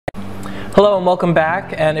Hello and welcome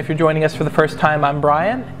back, and if you're joining us for the first time, I'm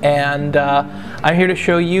Brian, and I'm here to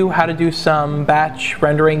show you how to do some batch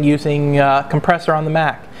rendering using Compressor on the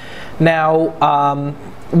Mac. Now,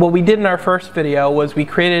 what we did in our first video was we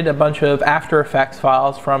created a bunch of After Effects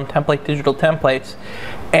files from Template Digital Templates,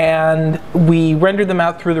 and we rendered them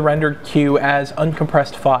out through the rendered queue as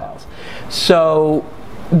uncompressed files. So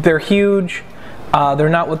they're huge, they're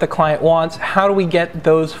not what the client wants. How do we get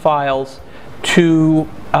those files to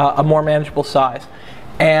a more manageable size?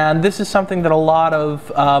 And this is something that a lot of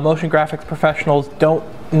motion graphics professionals don't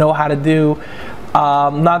know how to do.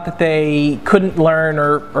 Not that they couldn't learn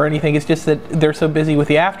or anything, it's just that they're so busy with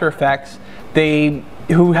the After Effects,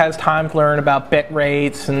 who has time to learn about bit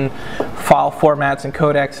rates and file formats and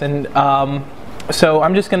codecs. And so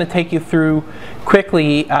I'm just going to take you through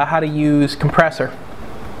quickly how to use Compressor.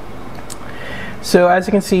 So as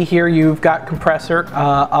you can see here, you've got Compressor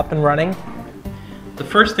up and running. The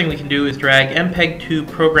first thing we can do is drag MPEG-2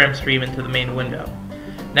 program stream into the main window.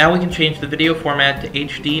 Now we can change the video format to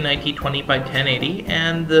HD 1920 by 1080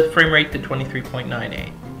 and the frame rate to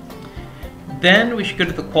 23.98. Then we should go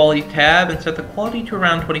to the quality tab and set the quality to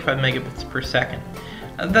around 25 megabits per second.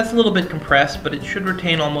 That's a little bit compressed, but it should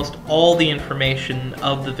retain almost all the information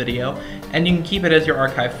of the video, and you can keep it as your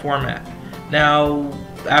archive format. Now,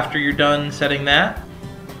 after you're done setting that,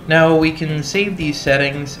 now we can save these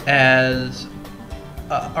settings as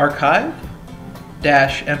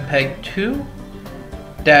archive-mpeg2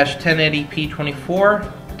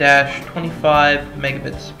 1080p24 25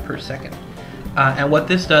 megabits per second. And what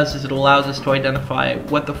this does is it allows us to identify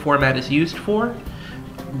what the format is used for,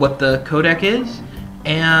 what the codec is,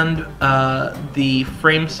 and the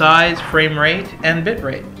frame size, frame rate, and bit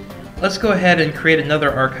rate. Let's go ahead and create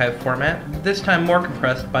another archive format, this time more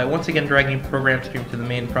compressed, by once again dragging program stream to the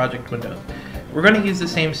main project window. We're going to use the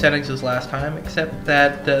same settings as last time, except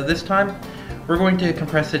that this time we're going to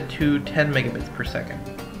compress it to 10 megabits per second.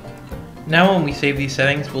 Now when we save these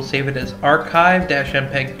settings, we'll save it as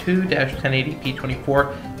archive-mpeg2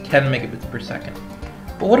 1080p24 10 megabits per second.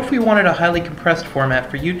 But what if we wanted a highly compressed format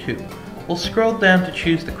for YouTube? We'll scroll down to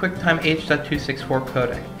choose the QuickTime H.264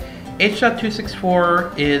 codec.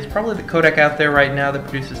 H.264 is probably the codec out there right now that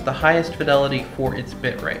produces the highest fidelity for its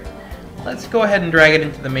bit rate. Let's go ahead and drag it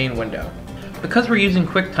into the main window. Because we're using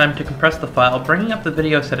QuickTime to compress the file, bringing up the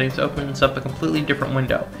video settings opens up a completely different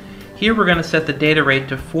window. Here we're going to set the data rate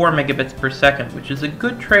to 4 megabits per second, which is a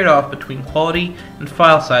good trade-off between quality and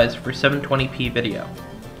file size for 720p video.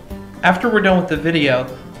 After we're done with the video,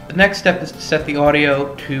 the next step is to set the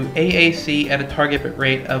audio to AAC at a target bit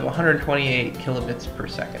rate of 128 kilobits per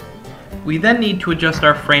second. We then need to adjust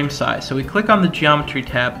our frame size, so we click on the Geometry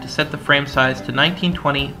tab to set the frame size to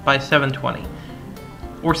 1920 by 720,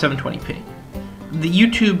 or 720p. The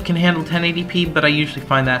YouTube can handle 1080p, but I usually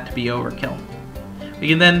find that to be overkill. We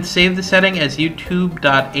can then save the setting as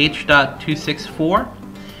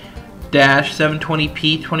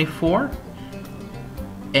youtube.h.264-720p24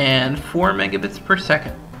 and 4 megabits per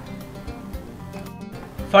second.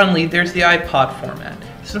 Finally, there's the iPod format.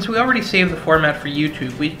 Since we already saved the format for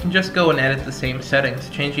YouTube, we can just go and edit the same settings,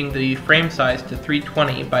 changing the frame size to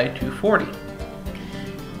 320 by 240.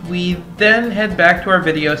 We then head back to our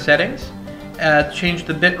video settings, change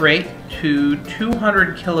the bit rate to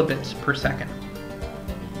 200 kilobits per second.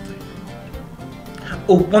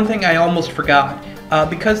 Oh, one thing I almost forgot.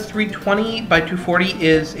 Because 320 by 240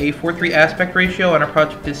 is a 4:3 aspect ratio and our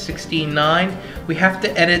project is 16:9, we have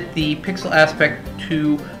to edit the pixel aspect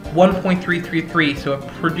to 1.333 so it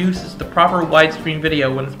produces the proper widescreen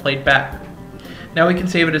video when it's played back. Now we can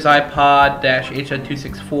save it as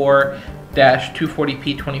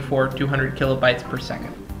iPod-H.264-240p24 200 kilobytes per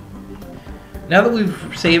second. Now that we've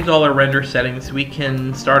saved all our render settings, we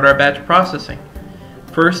can start our batch processing.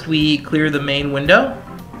 First we clear the main window,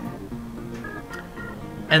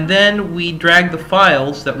 and then we drag the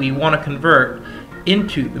files that we want to convert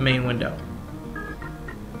into the main window.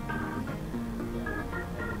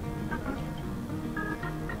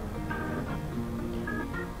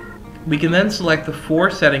 We can then select the 4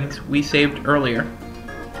 settings we saved earlier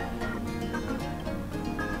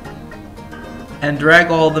and drag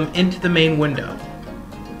all of them into the main window.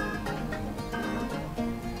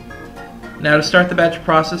 Now to start the batch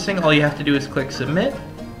processing, all you have to do is click Submit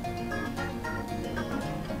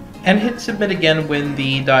and hit Submit again when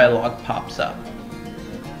the dialog pops up.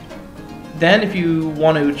 Then if you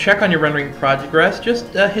want to check on your rendering progress, just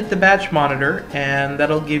hit the batch monitor and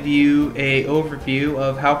that'll give you an overview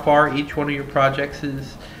of how far each one of your projects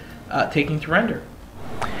is taking to render.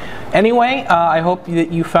 Anyway, I hope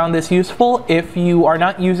that you found this useful. If you are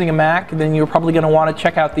not using a Mac, then you're probably going to want to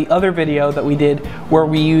check out the other video that we did where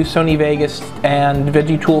we use Sony Vegas and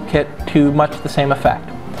Veggie Toolkit to much the same effect.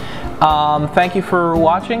 Thank you for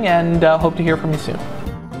watching, and hope to hear from you soon.